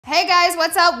Hey guys,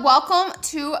 what's up? Welcome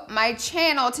to my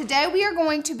channel. Today we are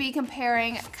going to be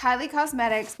comparing Kylie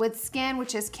Cosmetics with Skin,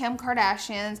 which is Kim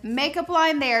Kardashian's makeup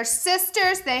line. They are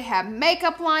sisters, they have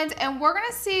makeup lines, and we're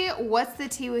gonna see what's the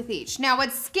tea with each. Now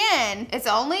with Skin, it's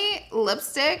only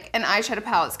lipstick and eyeshadow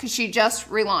palettes because she just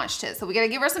relaunched it. So we gotta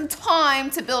give her some time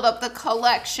to build up the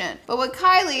collection. But with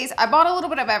Kylie's, I bought a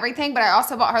little bit of everything, but I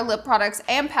also bought her lip products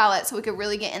and palette so we could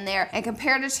really get in there and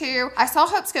compare the two. I saw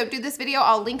HopeScope do this video.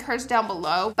 I'll link hers down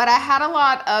below. But I had a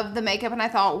lot of the makeup and I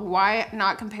thought, why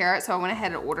not compare it? So I went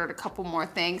ahead and ordered a couple more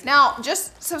things. Now,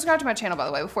 just subscribe to my channel, by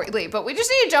the way, before you leave. But we just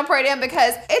need to jump right in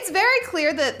because it's very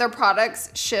clear that their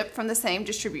products ship from the same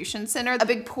distribution center. A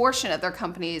big portion of their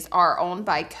companies are owned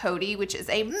by Coty, which is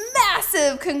a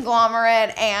massive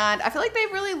conglomerate. And I feel like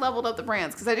they've really leveled up the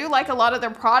brands because I do like a lot of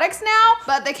their products now,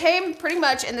 but they came pretty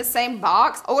much in the same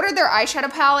box. I ordered their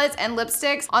eyeshadow palettes and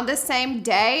lipsticks on the same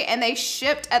day and they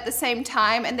shipped at the same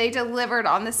time and they delivered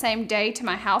on the same day to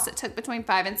my house. It took between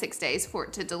 5 and 6 days for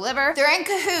it to deliver. They're in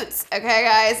cahoots, okay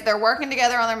guys? They're working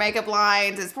together on their makeup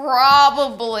lines. It's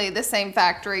probably the same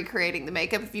factory creating the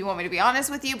makeup if you want me to be honest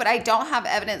with you, but I don't have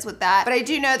evidence with that. But I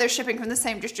do know they're shipping from the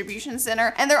same distribution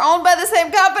center and they're owned by the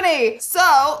same company.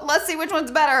 So let's see which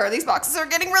one's better. These boxes are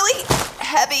getting really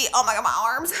heavy. Oh my God, my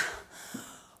arms.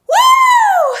 Woo!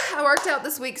 I worked out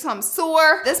this week, so I'm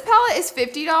sore. This palette is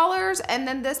 $50 and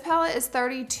then this palette is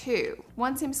 $32.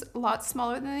 One seems a lot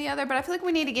smaller than the other, but I feel like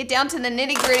we need to get down to the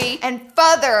nitty-gritty and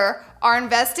further our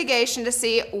investigation to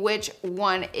see which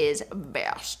one is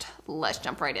best. Let's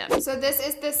jump right in. So this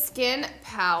is the Skin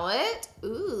palette.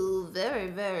 Ooh, very,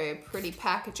 very pretty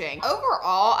packaging.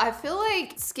 Overall, I feel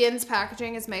like Skin's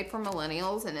packaging is made for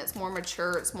millennials and it's more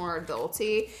mature, it's more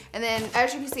adulty. And then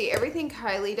as you can see, everything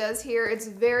Kylie does here, it's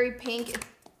very pink.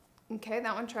 Okay,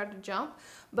 that one tried to jump.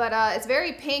 But it's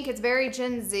very pink, it's very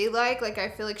Gen Z-like. Like I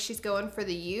feel like she's going for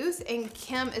the youth and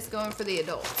Kim is going for the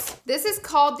adults. This is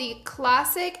called the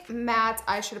Classic Matte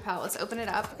Eyeshadow Palette. Let's open it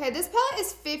up. Okay, this palette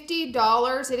is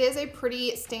 $50. It is a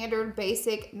pretty standard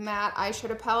basic matte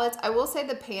eyeshadow palette. I will say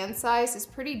the pan size is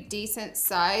pretty decent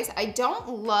size. I don't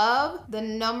love the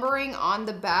numbering on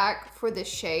the back for the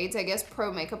shades. I guess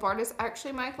pro makeup artists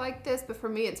actually might like this, but for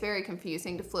me it's very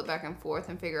confusing to flip back and forth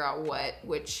and figure out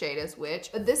which shade is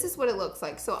which. But this is what it looks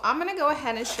like. So I'm gonna go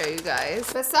ahead and show you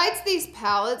guys. Besides these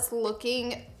palettes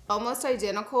looking almost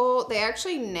identical, they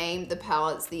actually named the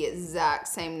palettes the exact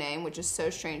same name, which is so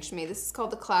strange to me. This is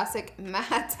called the Classic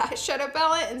Matte Eyeshadow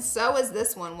Palette, and so is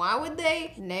this one. Why would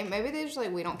they name? Maybe they're just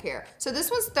like, we don't care. So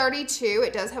this one's $32.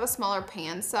 It does have a smaller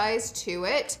pan size to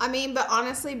it. I mean, but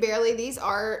honestly, barely. These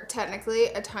are technically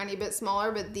a tiny bit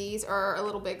smaller, but these are a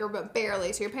little bigger, but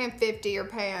barely. So you're paying $50, you're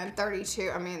paying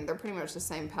 $32. I mean, they're pretty much the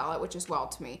same palette, which is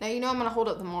wild to me. Now, you know I'm gonna hold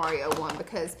up the Mario one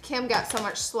because Kim got so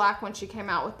much slack when she came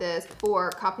out with this for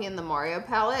copying the Mario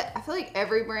palette. I feel like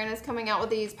every brand is coming out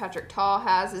with these. Patrick Tall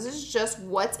has. This is just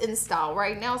what's in style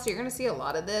right now, so you're gonna see a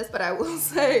lot of this, but I will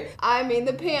say, I mean,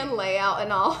 the pan layout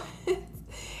and all,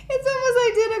 it's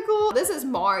almost identical. This is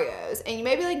Mario's, and you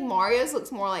may be like, Mario's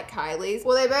looks more like Kylie's.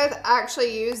 Well, they both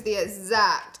actually use the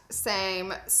exact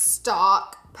same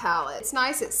stock palette. It's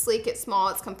nice, it's sleek, it's small,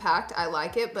 it's compact. I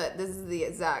like it, but this is the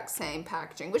exact same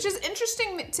packaging, which is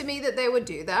interesting to me that they would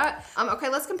do that. Okay,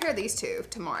 let's compare these two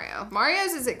to Mario.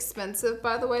 Mario's is expensive,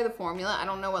 by the way, the formula. I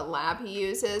don't know what lab he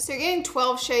uses. So you're getting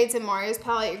 12 shades in Mario's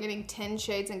palette, you're getting 10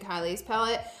 shades in Kylie's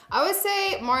palette. I would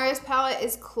say Mario's palette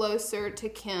is closer to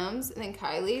Kim's than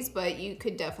Kylie's, but you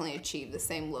could definitely achieve the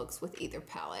same looks with either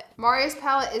palette. Mario's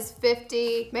palette is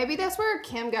 $50. Maybe that's where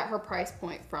Kim got her price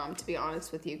point from, to be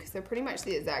honest with you, because they're pretty much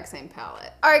the exact same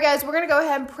palette. All right, guys, we're gonna go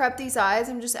ahead and prep these eyes.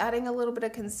 I'm just adding a little bit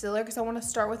of concealer because I want to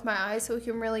start with my eyes so we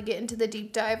can really get into the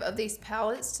deep dive of these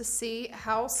palettes to see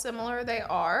how similar they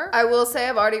are. I will say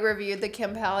I've already reviewed the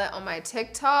Kim palette on my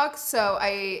TikTok, so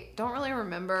I don't really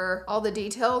remember all the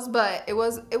details, but it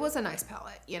was a nice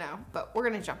palette, you know, but we're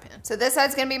gonna jump in. So this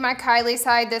side's gonna be my Kylie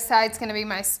side, this side's gonna be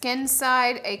my Skin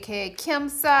side, aka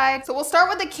Kim's side. So we'll start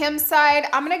with the Kim side.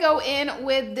 I'm gonna go in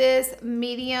with this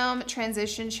medium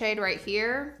transition shade right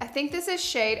here. I think this is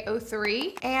shade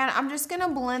 03, and I'm just gonna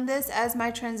blend this as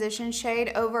my transition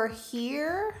shade over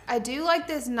here. I do like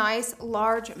this nice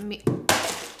large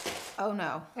oh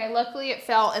no. Okay, luckily it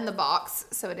fell in the box,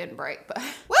 so it didn't break, but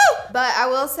woo! But I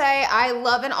will say I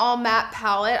love an all matte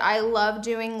palette. I love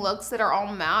doing looks that are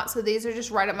all matte, so these are just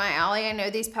right up my alley. I know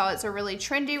these palettes are really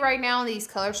trendy right now, and these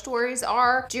color stories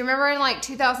are. Do you remember in like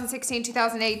 2016,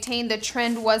 2018, the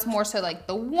trend was more so like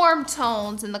the warm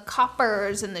tones and the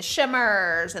coppers and the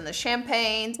shimmers and the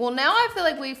champagnes? Well, now I feel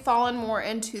like we've fallen more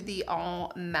into the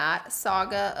all matte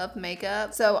saga of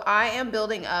makeup. So I am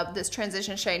building up this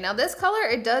transition shade. Now this color,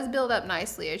 it does build build up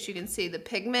nicely. As you can see, the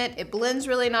pigment, it blends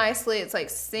really nicely. It's like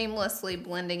seamlessly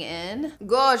blending in.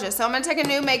 Gorgeous. So I'm gonna take a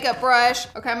new makeup brush.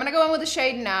 Okay, I'm gonna go in with the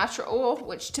shade Natural,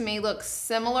 which to me looks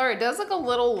similar. It does look a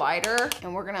little lighter,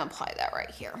 and we're gonna apply that right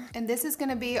here. And this is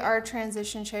gonna be our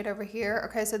transition shade over here.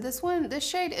 Okay, so this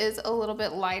shade is a little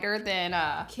bit lighter than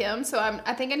Kim, so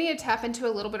I think I need to tap into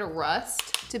a little bit of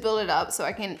rust to build it up so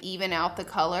I can even out the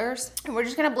colors. And we're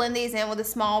just gonna blend these in with a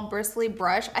small bristly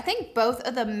brush. I think both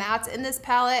of the mattes in this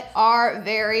palette are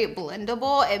very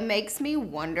blendable. It makes me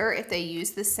wonder if they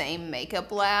use the same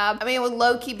makeup lab. I mean, it would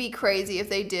low-key be crazy if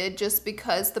they did, just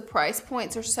because the price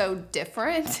points are so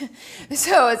different.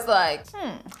 So it's like,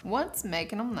 what's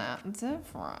making them that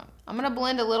different? I'm gonna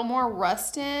blend a little more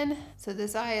rust in. So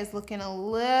this eye is looking a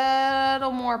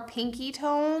little more pinky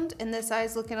toned, and this eye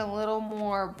is looking a little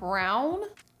more brown.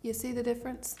 You see the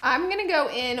difference? I'm gonna go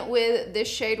in with this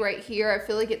shade right here. I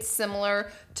feel like it's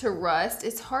similar to Rust.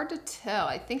 It's hard to tell.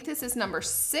 I think this is number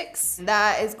 6.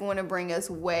 That is going to bring us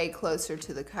way closer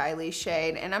to the Kylie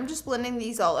shade. And I'm just blending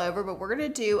these all over, but we're gonna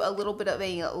do a little bit of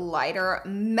a lighter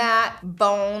matte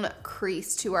bone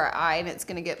crease to our eye, and it's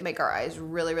gonna make our eyes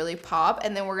really, really pop.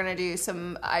 And then we're gonna do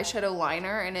some eyeshadow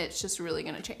liner, and it's just really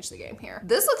gonna change the game here.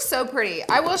 This looks so pretty.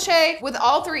 I will say, with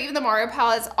all 3, even the Mario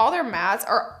palettes, all their mattes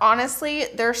are honestly,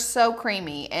 they're so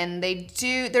creamy, and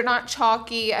they're not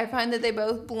chalky. I find that they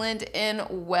both blend in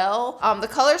well. The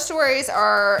color stories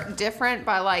are different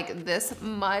by like this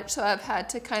much, so I've had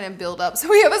to kind of build up so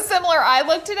we have a similar eye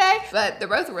look today, but they're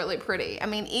both really pretty. I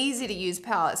mean, easy to use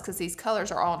palettes because these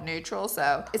colors are all neutral,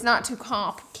 so it's not too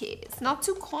complicated. It's not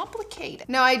too complicated.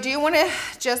 Now I do want to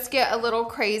just get a little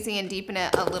crazy and deepen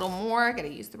it a little more. I gotta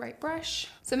use the right brush.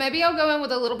 So maybe I'll go in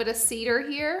with a little bit of cedar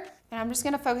here. And I'm just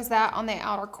gonna focus that on the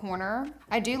outer corner.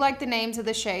 I do like the names of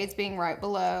the shades being right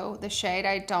below the shade.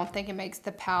 I don't think it makes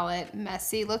the palette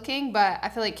messy looking, but I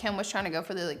feel like Kim was trying to go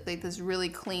for like this really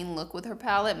clean look with her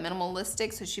palette,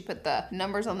 minimalistic, so she put the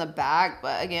numbers on the back.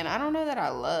 But again, I don't know that I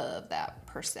love that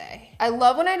per se. I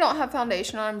love when I don't have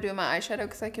foundation on, I'm doing my eyeshadow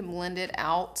because I can blend it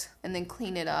out and then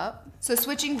clean it up. So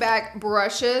switching back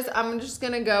brushes, I'm just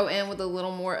gonna go in with a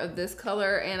little more of this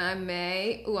color, and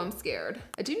I'm scared.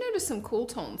 I do notice some cool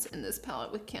tones in this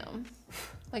palette with Kim.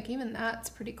 Like even that's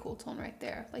pretty cool tone right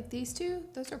there. Like these two,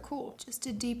 those are cool. Just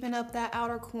to deepen up that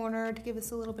outer corner to give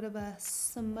us a little bit of a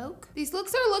smoke. These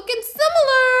looks are looking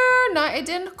similar, not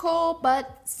identical,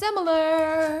 but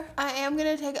similar. I am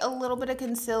gonna take a little bit of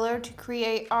concealer to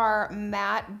create our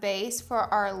matte base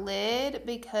for our lid,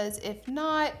 because if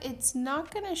not, it's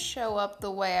not gonna show up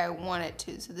the way I want it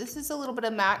to. So this is a little bit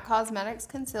of Kylie Cosmetics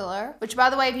concealer, which by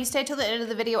the way, if you stay till the end of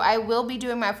the video, I will be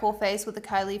doing my full face with the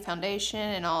Kylie foundation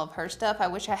and all of her stuff. I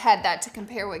wish I had that to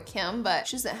compare with Kim, but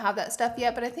she doesn't have that stuff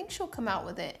yet, but I think she'll come out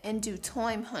with it in due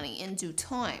time, honey, in due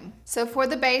time. So for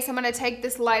the base, I'm gonna take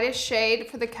this lightest shade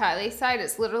for the Kylie side.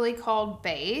 It's literally called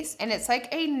Base, and it's like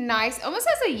a nice, almost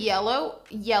has a yellow,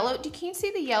 can you see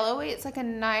the yellowy? It's like a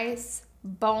nice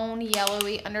bone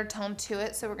yellowy undertone to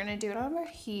it. So we're gonna do it over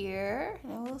here.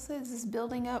 And I will say this is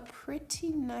building up pretty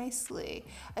nicely.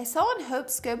 I saw in Hope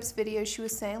Scope's video, she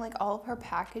was saying like all of her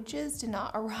packages did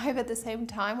not arrive at the same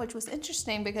time, which was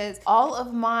interesting because all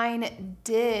of mine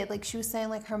did. Like she was saying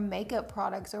like her makeup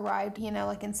products arrived, you know,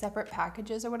 like in separate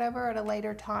packages or whatever at a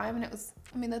later time. And it was,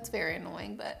 I mean, that's very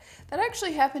annoying, but that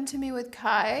actually happened to me with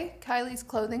Kylie's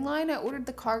clothing line. I ordered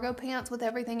the cargo pants with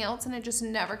everything else and it just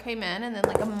never came in. And then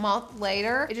like a month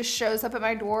later, it just shows up at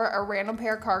my door, a random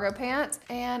pair of cargo pants,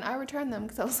 and I returned them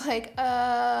because I was like,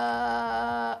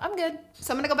 I'm good.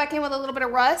 So I'm gonna go back in with a little bit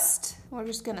of rust. We're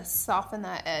just gonna soften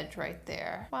that edge right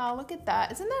there. Wow, look at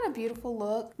that. Isn't that a beautiful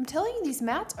look? I'm telling you, these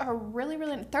mattes are really,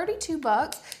 really, 32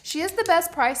 bucks. She has the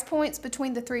best price points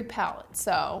between the 3 palettes.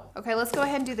 So, okay, let's go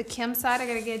ahead and do the Kim side. I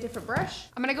gotta get a different brush.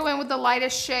 I'm gonna go in with the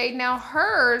lightest shade. Now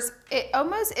hers,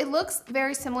 it looks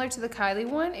very similar to the Kylie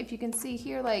one, if you can see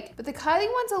here, like, but the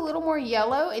Kylie one's a little more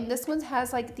yellow, and this one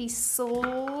has like the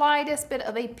slightest bit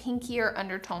of a pinkier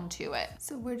undertone to it.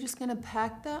 So we're just gonna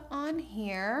pack that on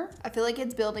here. I feel like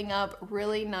it's building up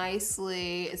really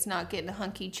nicely. It's not getting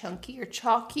hunky chunky or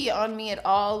chalky on me at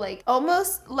all. Like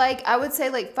almost like, I would say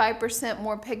like 5%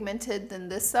 more pigmented than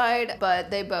this side, but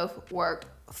they both work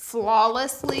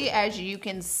flawlessly. As you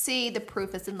can see, the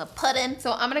proof is in the pudding.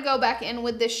 So I'm gonna go back in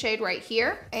with this shade right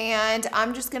here, and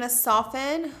I'm just gonna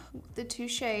soften the 2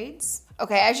 shades.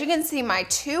 Okay, as you can see, my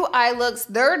 2 eye looks,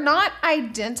 they're not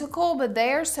identical, but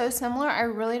they are so similar, I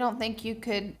really don't think you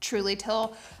could truly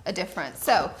tell a difference.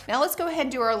 So now let's go ahead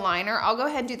and do our liner. I'll go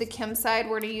ahead and do the Kim side.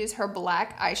 We're gonna use her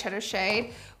black eyeshadow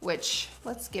shade, which,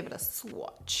 let's give it a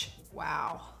swatch.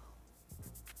 Wow.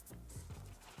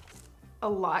 A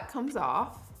lot comes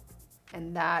off.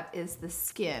 And that is the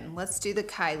skin. Let's do the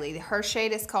Kylie. Her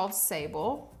shade is called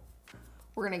Sable.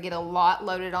 We're gonna get a lot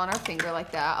loaded on our finger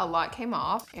like that. A lot came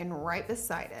off, and right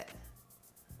beside it.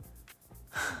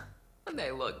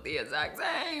 They look the exact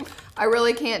same. I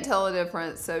really can't tell the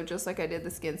difference, so just like I did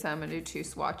the skin side, I'm gonna do 2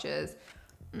 swatches.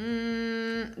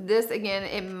 This again,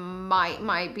 it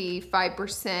might be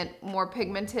 5% more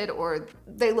pigmented, or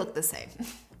they look the same.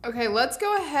 Okay, let's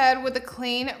go ahead with a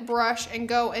clean brush and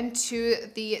go into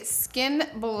the Skin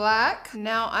Black.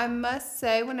 Now, I must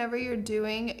say, whenever you're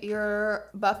doing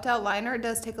your buffed out liner, it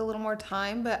does take a little more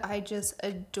time, but I just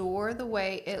adore the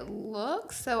way it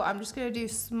looks. So I'm just gonna do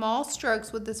small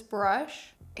strokes with this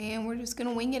brush, and we're just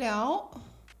gonna wing it out.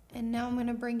 And now I'm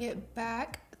gonna bring it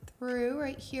back through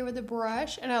right here with the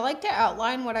brush, and I like to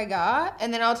outline what I got,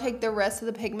 and then I'll take the rest of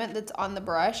the pigment that's on the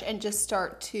brush and just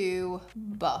start to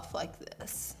buff like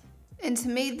this. And to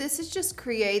me, this is just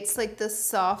creates like the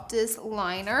softest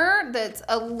liner that's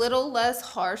a little less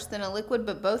harsh than a liquid,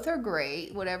 but both are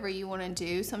great, whatever you want to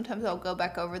do. Sometimes I'll go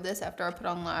back over this after I put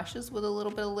on lashes with a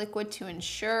little bit of liquid to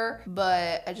ensure,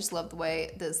 but I just love the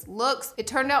way this looks. It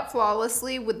turned out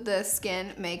flawlessly with the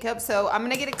skin makeup, so I'm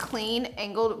gonna get a clean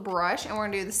angled brush, and we're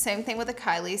gonna do the same thing with the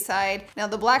Kylie side. Now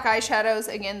the black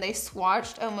eyeshadows, again, they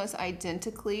swatched almost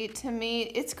identically to me.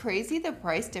 It's crazy the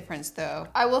price difference though.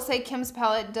 I will say Kim's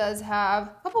palette does have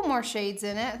a couple more shades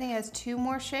in it. I think it has 2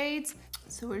 more shades.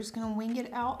 So we're just gonna wing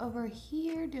it out over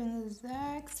here, doing the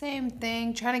exact same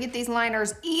thing. Trying to get these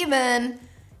liners even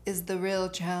is the real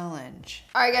challenge.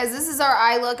 All right guys, this is our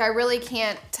eye look. I really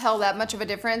can't tell that much of a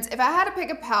difference. If I had to pick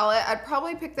a palette, I'd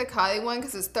probably pick the Kylie one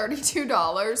because it's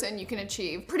 $32 and you can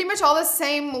achieve pretty much all the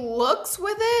same looks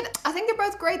with it. I think they're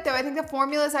both great though. I think the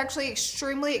formula is actually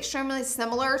extremely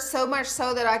similar, so much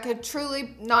so that I could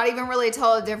truly not even really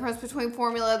tell the difference between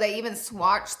formula. They even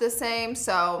swatch the same.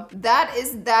 So that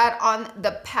is that on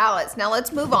the palettes. Now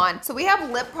let's move on. So we have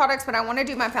lip products, but I want to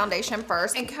do my foundation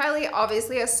first. And Kylie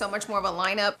obviously has so much more of a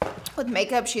lineup with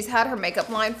makeup. She's had her makeup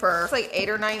line for like 8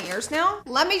 or 9 years now.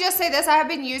 Let me just say this, I have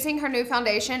been using her new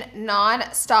foundation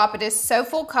non-stop. It is so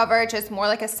full coverage. It's more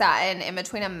like a satin in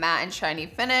between a matte and shiny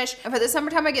finish. And for the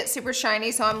summertime, I get super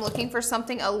shiny, so I'm looking for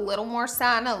something a little more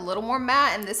satin, a little more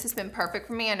matte, and this has been perfect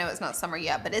for me. I know it's not summer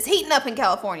yet, but it's heating up in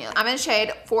California. I'm in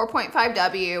shade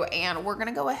 4.5W, and we're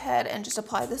gonna go ahead and just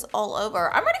apply this all over.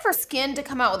 I'm ready for skin to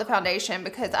come out with the foundation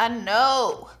because I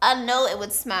know it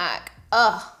would smack.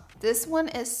 Ugh. This one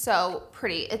is so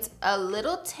pretty. It's a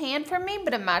little tan for me,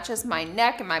 but it matches my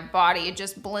neck and my body. It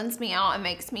just blends me out and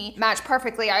makes me match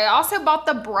perfectly. I also bought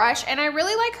the brush, and I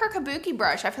really like her Kabuki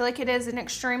brush. I feel like it is an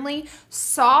extremely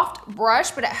soft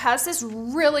brush, but it has this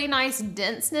really nice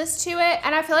denseness to it.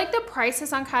 And I feel like the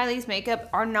prices on Kylie's makeup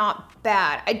are not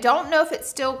bad. I don't know if it's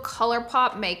still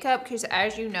ColourPop makeup, because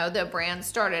as you know, the brand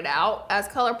started out as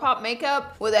ColourPop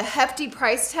makeup with a hefty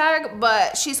price tag,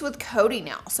 but she's with Coty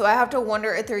now. So I have to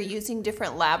wonder if they're using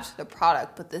different labs for the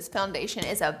product, but this foundation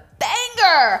is a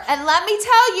banger. And let me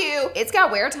tell you, it's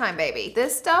got wear time, baby.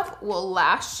 This stuff will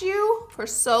last you for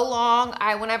so long.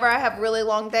 Whenever I have really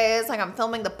long days, like I'm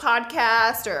filming the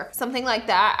podcast or something like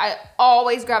that, I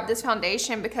always grab this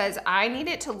foundation because I need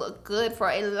it to look good for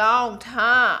a long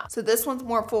time. So this one's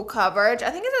more full coverage.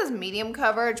 I think it says medium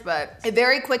coverage, but it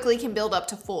very quickly can build up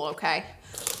to full, okay?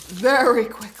 Very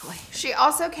quickly. She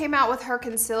also came out with her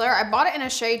concealer. I bought it in a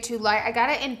shade too light. I got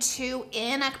it in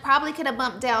 2N. I probably could have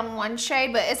bumped down 1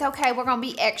 shade, but it's okay. We're gonna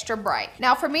be extra bright.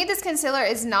 Now for me, this concealer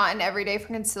is not an everyday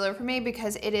concealer for me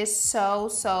because it is so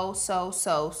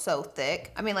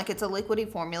thick. I mean, like it's a liquidy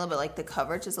formula, but like the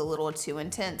coverage is a little too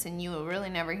intense, and you will really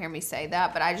never hear me say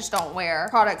that, but I just don't wear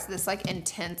products this like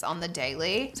intense on the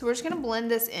daily. So we're just gonna blend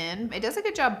this in. It does a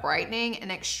good job brightening, an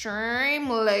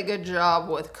extremely good job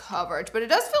with coverage, but it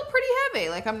does feel pretty heavy.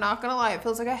 Like I'm not gonna lie, it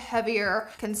feels like a heavier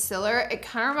concealer. It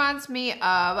kind of reminds me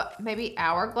of maybe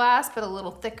Hourglass, but a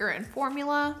little thicker in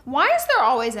formula. Why is there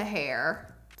always a hair?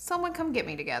 Someone come get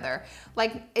me together.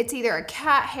 Like it's either a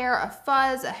cat hair, a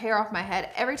fuzz, a hair off my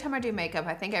head. Every time I do makeup,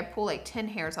 I think I pull like 10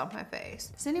 hairs off my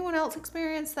face. Does anyone else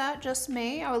experience that? Just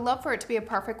me? I would love for it to be a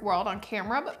perfect world on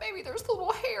camera, but maybe there's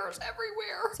little hairs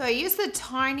everywhere. So I use the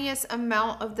tiniest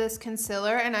amount of this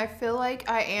concealer, and I feel like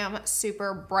I am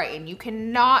super bright. And you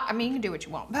cannot, I mean, you can do what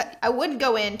you want, but I wouldn't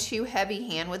go in too heavy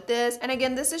hand with this. And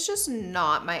again, this is just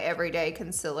not my everyday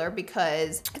concealer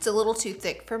because it's a little too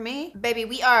thick for me. Baby,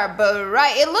 we are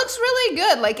bright. It looks really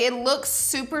good. Like it looks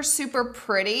super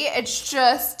pretty. It's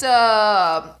just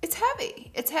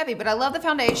it's heavy, but I love the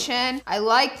foundation. I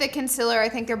like the concealer. I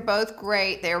think they're both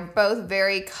great. They're both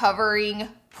very covering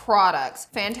products.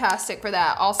 Fantastic for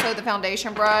that. Also the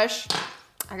foundation brush,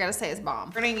 I gotta say it's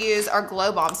bomb. We're gonna use our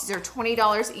glow bombs. These are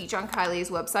 $20 each on Kylie's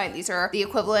website. These are the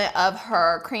equivalent of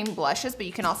her cream blushes, but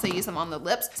you can also use them on the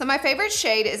lips. So my favorite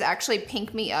shade is actually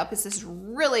Pink Me Up. It's this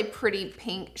really pretty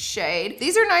pink shade.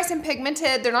 These are nice and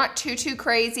pigmented. They're not too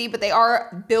crazy, but they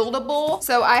are buildable.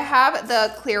 So I have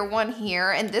the clear one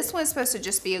here, and this one's supposed to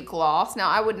just be a gloss. Now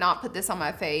I would not put this on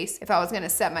my face if I was gonna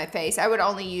set my face. I would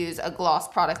only use a gloss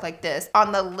product like this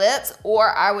on the lips, or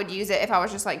I would use it if I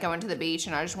was just like going to the beach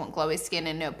and I just want glowy skin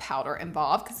and no powder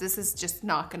involved, because this is just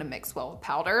not gonna mix well with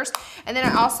powders. And then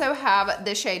I also have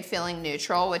the shade Feeling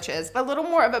Neutral, which is a little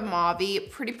more of a mauve-y,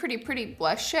 pretty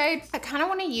blush shade. I kind of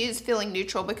want to use Feeling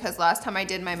Neutral because last time I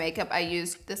did my makeup, I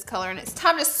used this color, and it's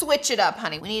time to switch it up,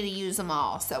 honey. We need to use them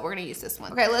all, so we're gonna use this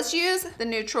one. Okay, let's use the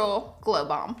Neutral Glow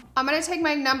Bomb. I'm gonna take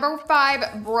my number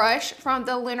 5 brush from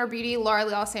the Lunar Beauty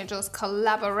Larlarlee Los Angeles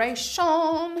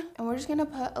collaboration, and we're just gonna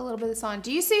put a little bit of this on.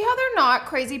 Do you see how they're not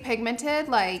crazy pigmented?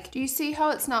 Like, do you see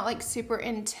how it's not like super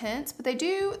intense? But they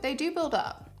do build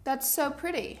up. That's so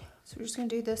pretty. So we're just gonna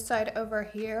do this side over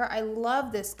here. I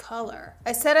love this color.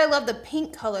 I said I love the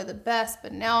pink color the best,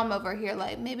 but now I'm over here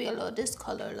like maybe a little this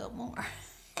color a little more.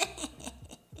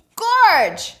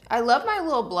 Gorge! I love my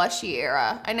little blushy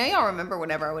era. I know y'all remember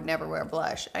whenever I would never wear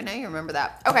blush. I know you remember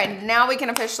that. Okay, now we can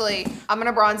officially, I'm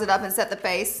gonna bronze it up and set the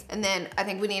face, and then I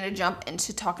think we need to jump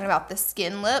into talking about the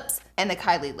skin lips and the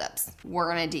Kylie lips. We're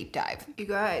gonna deep dive. You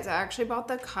guys, I actually bought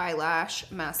the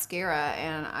Kylash mascara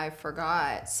and I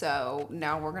forgot, so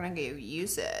now we're gonna go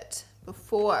use it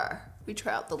before we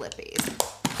try out the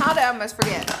lippies. How did I almost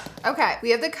forget? Okay, we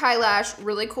have the Kylash,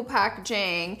 really cool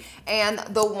packaging, and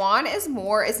the wand is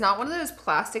more, it's not one of those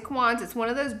plastic wands, it's one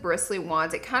of those bristly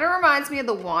wands. It kind of reminds me of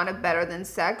the wand of Better Than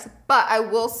Sex, but I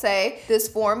will say this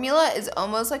formula is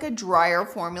almost like a drier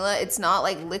formula. It's not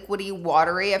like liquidy,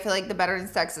 watery. I feel like the Better Than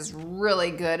Sex is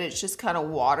really good. It's just kind of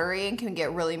watery and can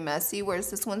get really messy, whereas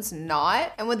this one's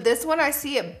not. And with this one, I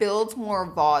see it builds more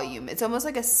volume. It's almost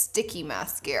like a sticky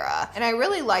mascara, and I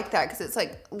really like that because it's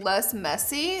like less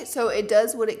messy, so it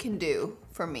does what it can do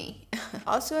for me.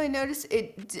 Also, I noticed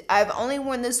I've only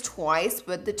worn this twice,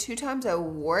 but the 2 times I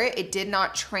wore it, it did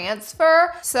not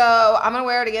transfer. So I'm gonna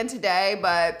wear it again today,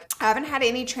 but I haven't had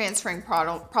any transferring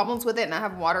problems with it, and I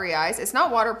have watery eyes. It's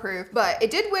not waterproof, but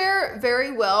it did wear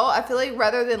very well. I feel like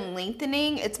rather than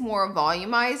lengthening, it's more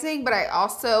volumizing, but I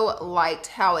also liked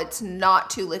how it's not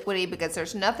too liquidy, because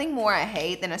there's nothing more I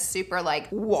hate than a super like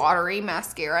watery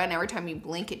mascara, and every time you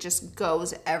blink, it just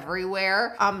goes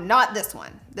everywhere. Not this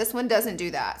one. This one doesn't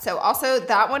do that. So also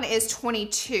that one is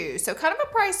 $22. So kind of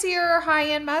a pricier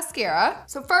high-end mascara.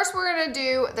 So first we're gonna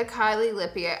do the Kylie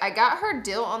Lippy. I got her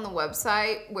deal on the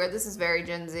website where this is very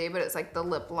Gen Z, but it's like the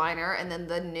lip liner and then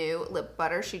the new lip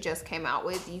butter she just came out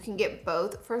with. You can get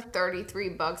both for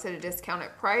 $33 at a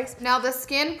discounted price. Now the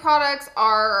skin products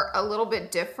are a little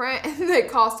bit different and they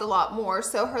cost a lot more.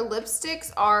 So her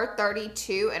lipsticks are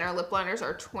 $32 and her lip liners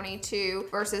are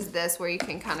 $22 versus this where you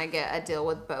can kind of get a deal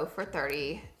with both for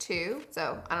 $32.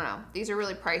 So I don't know, these are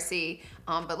really pricey,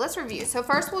 but let's review. So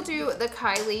first we'll do the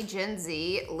Kylie Gen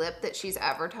Z lip that she's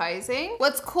advertising.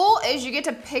 What's cool is you get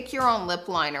to pick your own lip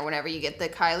liner whenever you get the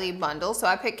Kylie bundle. So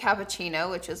I picked Cappuccino,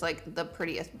 which is like the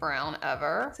prettiest brown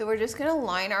ever. So we're just gonna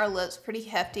line our lips pretty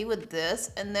hefty with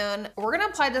this, and then we're gonna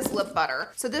apply this lip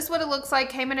butter. So this is what it looks like,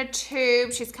 came in a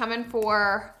tube. She's coming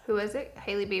for, who is it?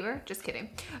 Hailey Bieber? Just kidding.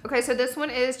 Okay, so this one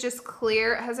is just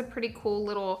clear. It has a pretty cool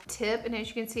little tip, and as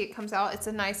you can see, it comes out, it's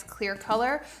a nice clear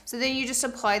color. So then you just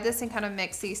apply this and kind of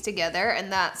mix these together,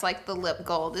 and that's like the lip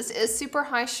gold. This is super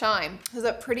high shine. It has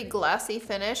a pretty glassy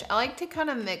finish. I like to kind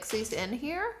of mix these in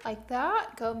here like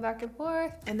that, going back and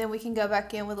forth, and then we can go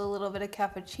back in with a little bit of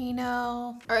Cappuccino.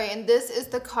 All right, and this is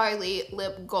the Kylie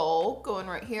lip gold going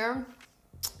right here.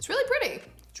 It's really pretty.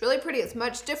 It's really pretty. It's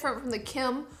much different from the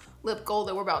Kim lip gold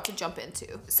that we're about to jump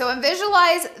into. So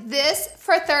visualize this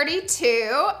for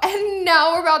 $32, and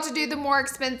now we're about to do the more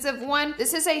expensive one.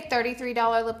 This is a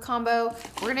 $33 lip combo.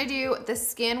 We're gonna do the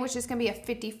skin, which is gonna be a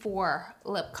 $54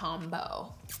 lip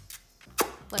combo.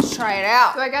 Let's try it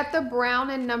out. So I got the brown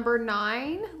in number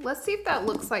 9. Let's see if that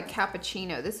looks like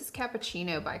Cappuccino. This is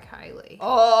Cappuccino by Kylie.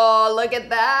 Oh, look at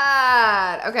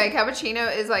that. Okay,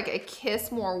 Cappuccino is like a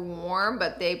kiss more warm,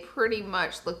 but they pretty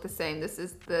much look the same. This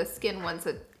is the skin one's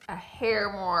a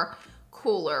hair more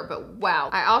cooler, but wow.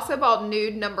 I also bought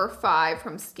nude number 5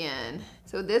 from Skin.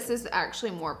 So this is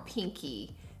actually more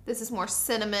pinky. This is more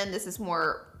cinnamon. This is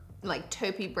more like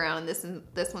taupey brown. This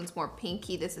one's more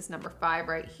pinky. This is number 5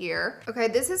 right here. Okay,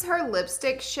 this is her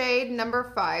lipstick shade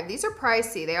number 5. These are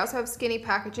pricey. They also have skinny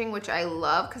packaging, which I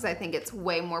love because I think it's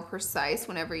way more precise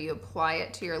whenever you apply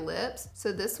it to your lips.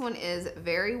 So this one is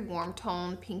very warm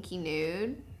tone pinky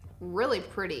nude. really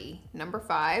pretty, number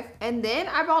 5. And then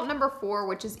I bought number 4,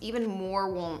 which is even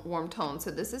more warm tone.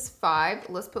 So this is 5.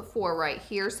 Let's put 4 right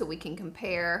here so we can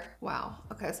compare. Wow.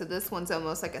 Okay, so this one's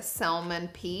almost like a salmon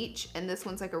peach, and this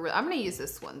one's like a real, I'm gonna use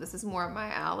this one. This is more up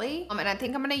my alley. And I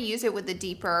think I'm gonna use it with the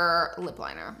deeper lip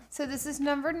liner. So this is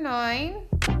number 9.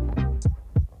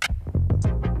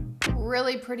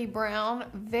 Really pretty brown,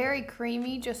 very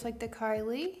creamy, just like the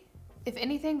Kylie. If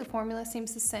anything, the formula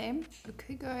seems the same.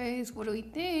 Okay guys, what do we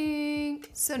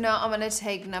think? So now I'm gonna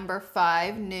take number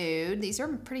 5, nude. These are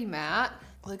pretty matte.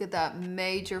 Look at that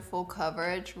major full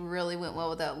coverage. Really went well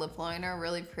with that lip liner,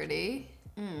 really pretty.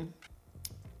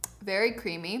 Very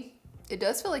creamy. It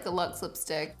does feel like a Luxe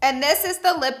lipstick. And this is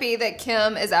the lippy that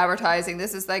Kim is advertising.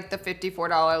 This is like the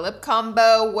 $54 lip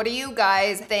combo. What do you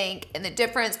guys think? And the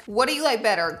difference, what do you like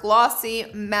better? Glossy,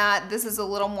 matte, this is a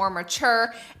little more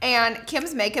mature. And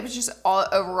Kim's makeup is just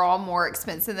overall more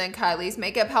expensive than Kylie's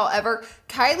makeup. However,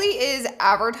 Kylie is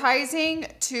advertising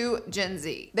to Gen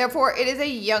Z. Therefore, it is a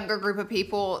younger group of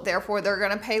people. Therefore, they're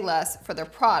gonna pay less for their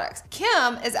products.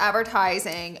 Kim is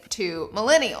advertising to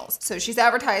millennials. So she's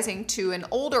advertising to an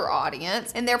older audience,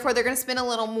 and therefore they're gonna spend a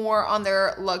little more on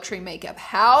their luxury makeup.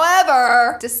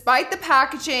 However, despite the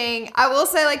packaging, I will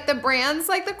say like the brands,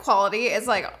 like the quality is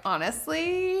like,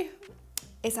 honestly,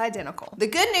 it's identical. The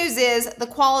good news is the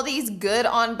quality is good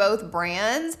on both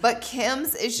brands, but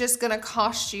Kim's is just gonna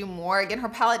cost you more. Again, her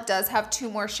palette does have 2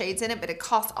 more shades in it, but it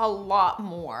costs a lot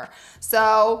more.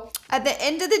 So at the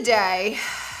end of the day,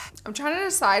 I'm trying to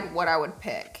decide what I would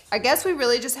pick. I guess we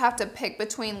really just have to pick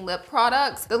between lip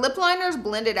products. The lip liners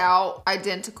blended out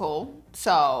identical.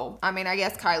 So, I mean, I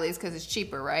guess Kylie's because it's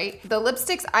cheaper, right? The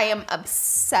lipsticks, I am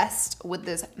obsessed with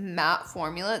this matte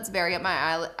formula. It's very up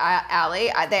my alley.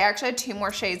 They actually had 2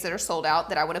 more shades that are sold out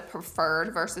that I would have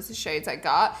preferred versus the shades I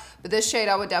got. But this shade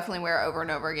I would definitely wear over and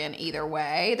over again either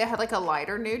way. They had like a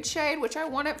lighter nude shade, which I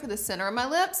wanted for the center of my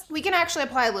lips. We can actually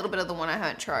apply a little bit of the one I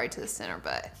haven't tried to the center,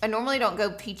 but I normally don't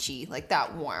go peachy like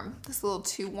that warm. It's a little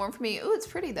too warm for me. Ooh, it's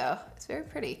pretty though. It's very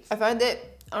pretty. I find that,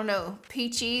 I don't know,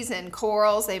 peaches and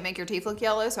corals, they make your teeth look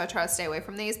yellow, so I try to stay away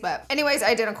from these. But anyways,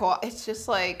 identical. It's just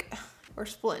like, we're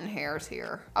splitting hairs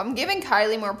here. I'm giving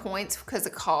Kylie more points because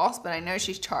of cost, but I know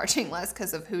she's charging less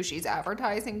because of who she's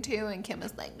advertising to, and Kim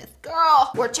is like, Miss Girl,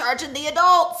 we're charging the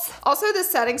adults. Also, the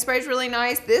setting spray is really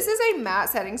nice. This is a matte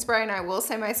setting spray, and I will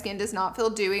say my skin does not feel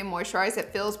dewy and moisturized.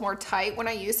 It feels more tight when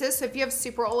I use this, so if you have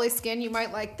super oily skin, you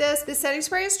might like this. This setting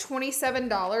spray is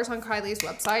 $27 on Kylie's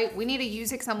website. We need to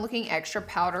use it because I'm looking extra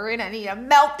powdery, and I need to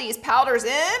melt these powders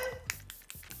in.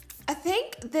 I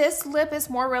think this lip is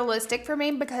more realistic for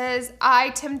me because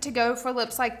I tend to go for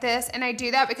lips like this, and I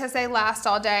do that because they last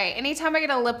all day. Anytime I get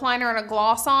a lip liner and a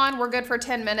gloss on, we're good for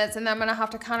 10 minutes, and then I'm gonna have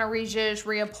to kind of rezhuzh,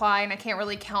 reapply, and I can't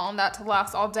really count on that to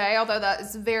last all day, although that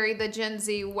is very the Gen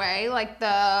Z way, like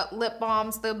the lip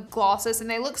balms, the glosses, and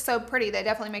they look so pretty. They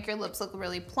definitely make your lips look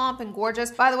really plump and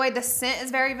gorgeous. By the way, the scent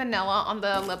is very vanilla on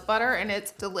the lip butter, and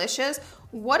it's delicious.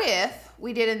 What if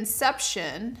we did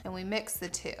Inception and we mixed the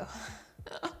two?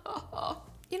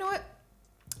 You know what?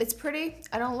 It's pretty.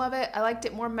 I don't love it. I liked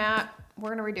it more matte.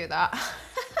 We're gonna redo that.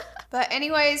 But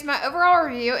anyways, my overall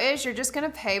review is you're just gonna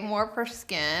pay more per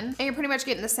skin, and you're pretty much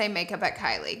getting the same makeup at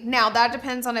Kylie. Now, that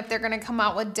depends on if they're gonna come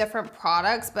out with different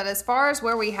products, but as far as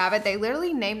where we have it, they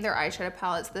literally named their eyeshadow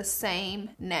palettes the same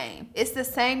name. It's the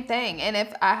same thing, and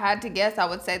if I had to guess, I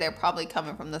would say they're probably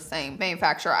coming from the same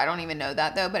manufacturer. I don't even know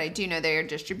that though, but I do know they are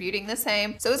distributing the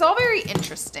same. So it's all very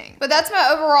interesting. But that's my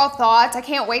overall thoughts. I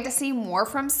can't wait to see more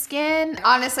from Skin.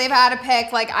 Honestly, if I had to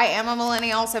pick, like, I am a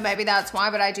millennial, so maybe that's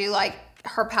why, but I do like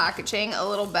her packaging a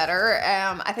little better.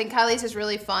 I think Kylie's is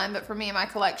really fun, but for me and my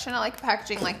collection, I like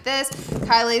packaging like this.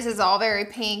 Kylie's is all very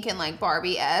pink and like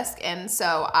Barbie-esque, and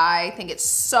so I think it's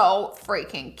so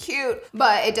freaking cute,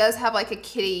 but it does have like a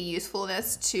kitty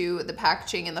usefulness to the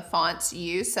packaging and the fonts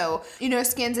used. So, you know,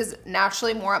 Skins is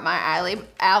naturally more up my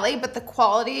alley, but the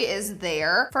quality is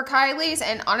there for Kylie's,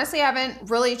 and honestly, I haven't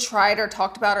really tried or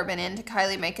talked about or been into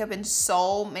Kylie makeup in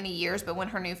so many years, but when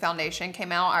her new foundation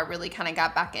came out, I really kind of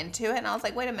got back into it, and I was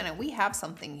like, wait a minute, we have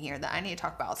something here that I need to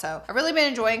talk about. So I've really been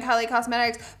enjoying Kylie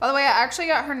Cosmetics. By the way, I actually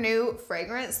got her new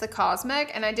fragrance, the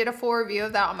Cosmic, and I did a full review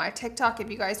of that on my TikTok.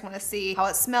 If you guys want to see how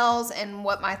it smells and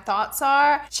what my thoughts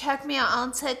are, check me out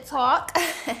on TikTok.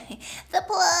 The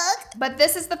plug. But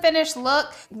this is the finished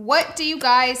look. What do you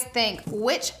guys think?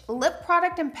 Which lip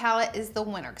product and palette is the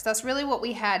winner? Because that's really what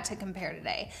we had to compare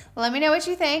today. Let me know what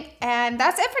you think. And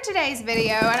that's it for today's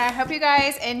video. And I hope you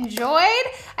guys enjoyed.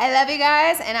 I love you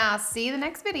guys, and I'll see you in the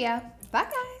next video. Bye,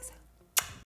 guys.